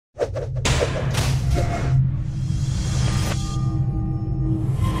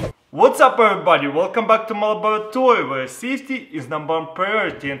What's up everybody, welcome back to my laboratory where safety is number one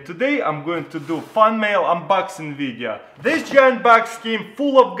priority, and today I'm going to do fan mail unboxing video. This giant box came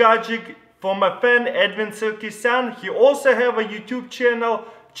full of gadgets from my friend Edwin Sarkisyan. He also have a YouTube channel,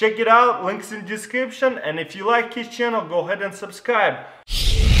 check it out, links in description, and if you like his channel go ahead and subscribe.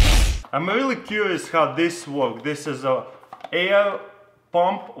 I'm really curious how this works. This is a air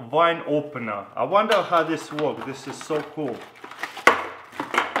pump wine opener. I wonder how this works. This is so cool.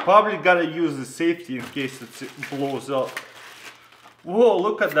 Probably gotta use the safety in case it blows up. Whoa,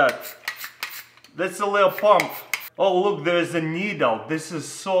 look at that. That's a little pump. Oh look, there's a needle. This is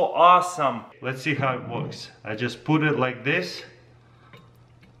so awesome. Let's see how it works. I just put it like this.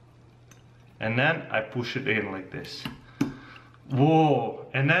 And then I push it in like this. Whoa,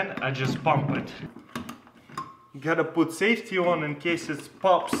 and then I just pump it. You gotta put safety on in case it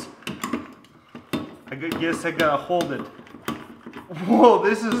pops. I guess I gotta hold it. Whoa,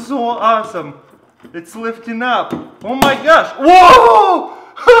 this is so awesome. It's lifting up. Oh my gosh. Whoa!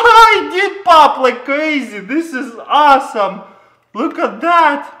 It did pop like crazy. This is awesome. Look at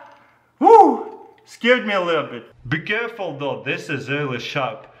that. Woo! Scared me a little bit. Be careful though, this is really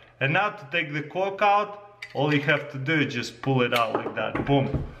sharp. And now to take the cork out, all you have to do is just pull it out like that.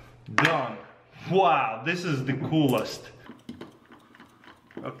 Boom. Done. Wow, this is the coolest.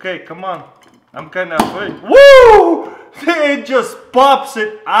 Okay, come on. I'm kind of afraid. Woo! It just pops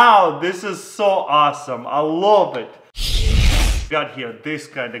it out. This is so awesome. I love it. Got here this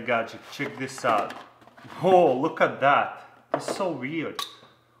kind of gadget. Check this out. Whoa, look at that. It's so weird.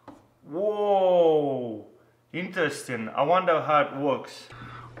 Whoa. Interesting. I wonder how it works.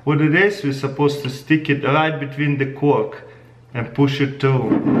 What it is, we're supposed to stick it right between the cork and push it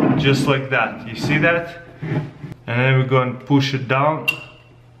through. Just like that. You see that? And then we're going to push it down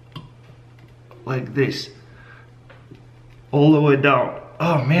like this. All the way down.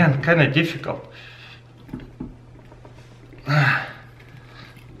 Oh man, kind of difficult.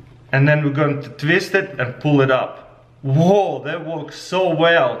 And then we're going to twist it and pull it up. Whoa, that works so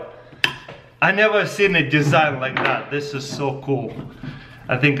well. I never seen a design like that. This is so cool.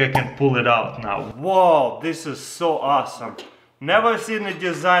 I think I can pull it out now. Whoa, this is so awesome. Never seen a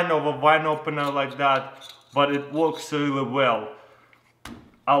design of a wine opener like that, but it works really well.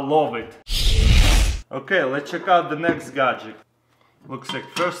 I love it. Okay, let's check out the next gadget. Looks like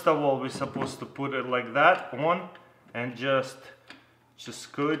first of all we're supposed to put it like that on and just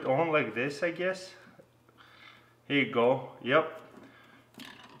screw it on like this, I guess. Here you go. Yep.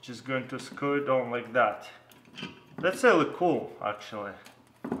 Just going to screw it on like that. That's really cool actually.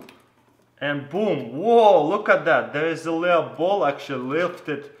 And boom. Whoa, look at that. There is a little ball actually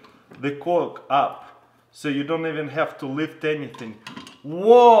lifted the cork up. So you don't even have to lift anything.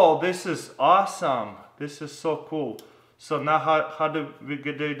 Whoa, this is awesome. This is so cool. So now how do we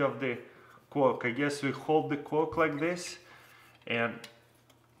get rid of the cork? I guess we hold the cork like this and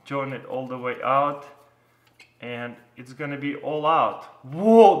turn it all the way out and it's gonna be all out.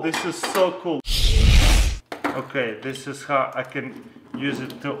 Whoa, this is so cool. Okay, this is how I can use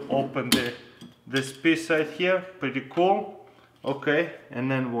it to open this piece right here. Pretty cool. Okay, and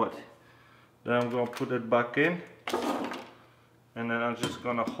then what? Then I'm gonna put it back in. And then I'm just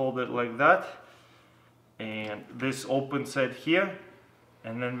gonna hold it like that, and this open side here,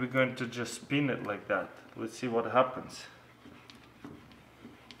 and then we're going to just spin it like that. Let's see what happens.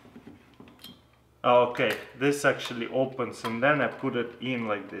 Oh, okay, this actually opens and then I put it in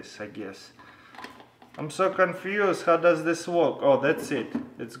like this, I guess. I'm so confused. How does this work? Oh, that's it.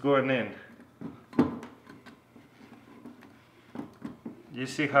 It's going in. You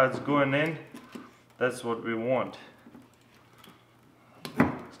see how it's going in? That's what we want.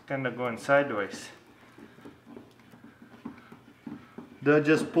 Kind of going sideways. Do I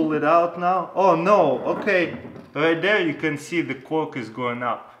just pull it out now? Oh no, okay. Right there you can see the cork is going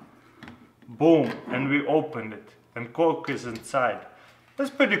up. Boom, and we opened it. And cork is inside. That's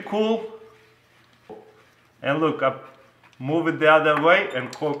pretty cool. And look, I move it the other way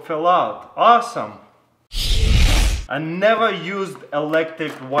and cork fell out. Awesome. I never used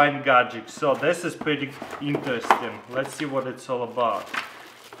electric wine gadget, so this is pretty interesting. Let's see what it's all about.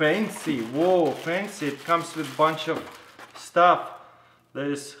 Fancy, whoa, fancy. It comes with a bunch of stuff. That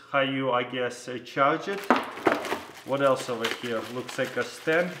is how you, I guess, charge it. What else over here? Looks like a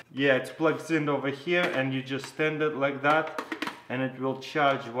stand. Yeah, it plugs in over here and you just stand it like that and it will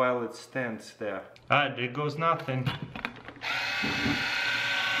charge while it stands there. Ah, there goes nothing.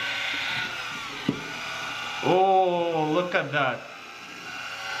 Oh, look at that.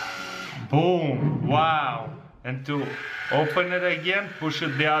 Boom, wow. And to open it again, push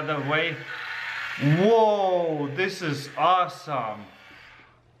it the other way. Whoa, this is awesome.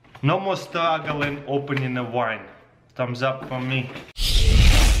 No more struggling opening a wine. Thumbs up for me.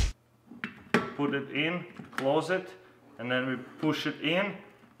 Put it in, close it, and then we push it in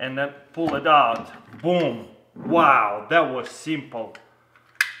and then pull it out. Boom! Wow, that was simple.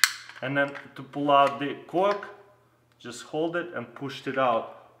 And then to pull out the cork, just hold it and push it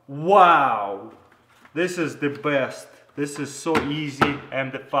out. Wow! This is the best. This is so easy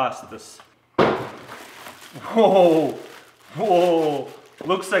and the fastest. Whoa! Whoa!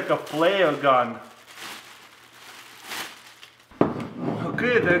 Looks like a flare gun.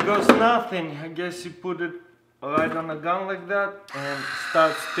 Okay, there goes nothing. I guess you put it right on a gun like that and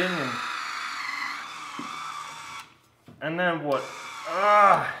start spinning. And then what?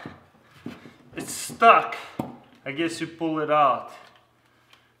 Ah! It's stuck. I guess you pull it out.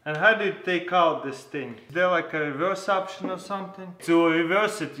 And how do you take out this thing? Is there like a reverse option or something? To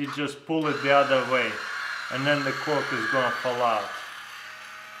reverse it, you just pull it the other way. And then the cork is gonna fall out.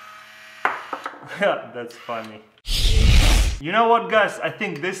 That's funny. You know what, guys? I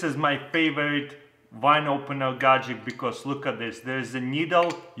think this is my favorite wine opener gadget because look at this. There's a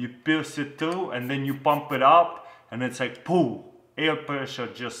needle, you pierce it through and then you pump it up and it's like poof, air pressure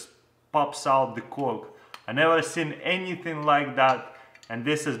just pops out the cork. I never seen anything like that, and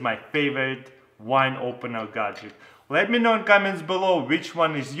this is my favorite wine opener gadget. Let me know in comments below which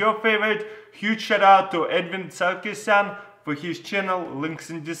one is your favorite. Huge shout out to Edwin Sarkisian for his channel, links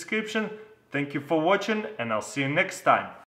in description. Thank you for watching and I'll see you next time.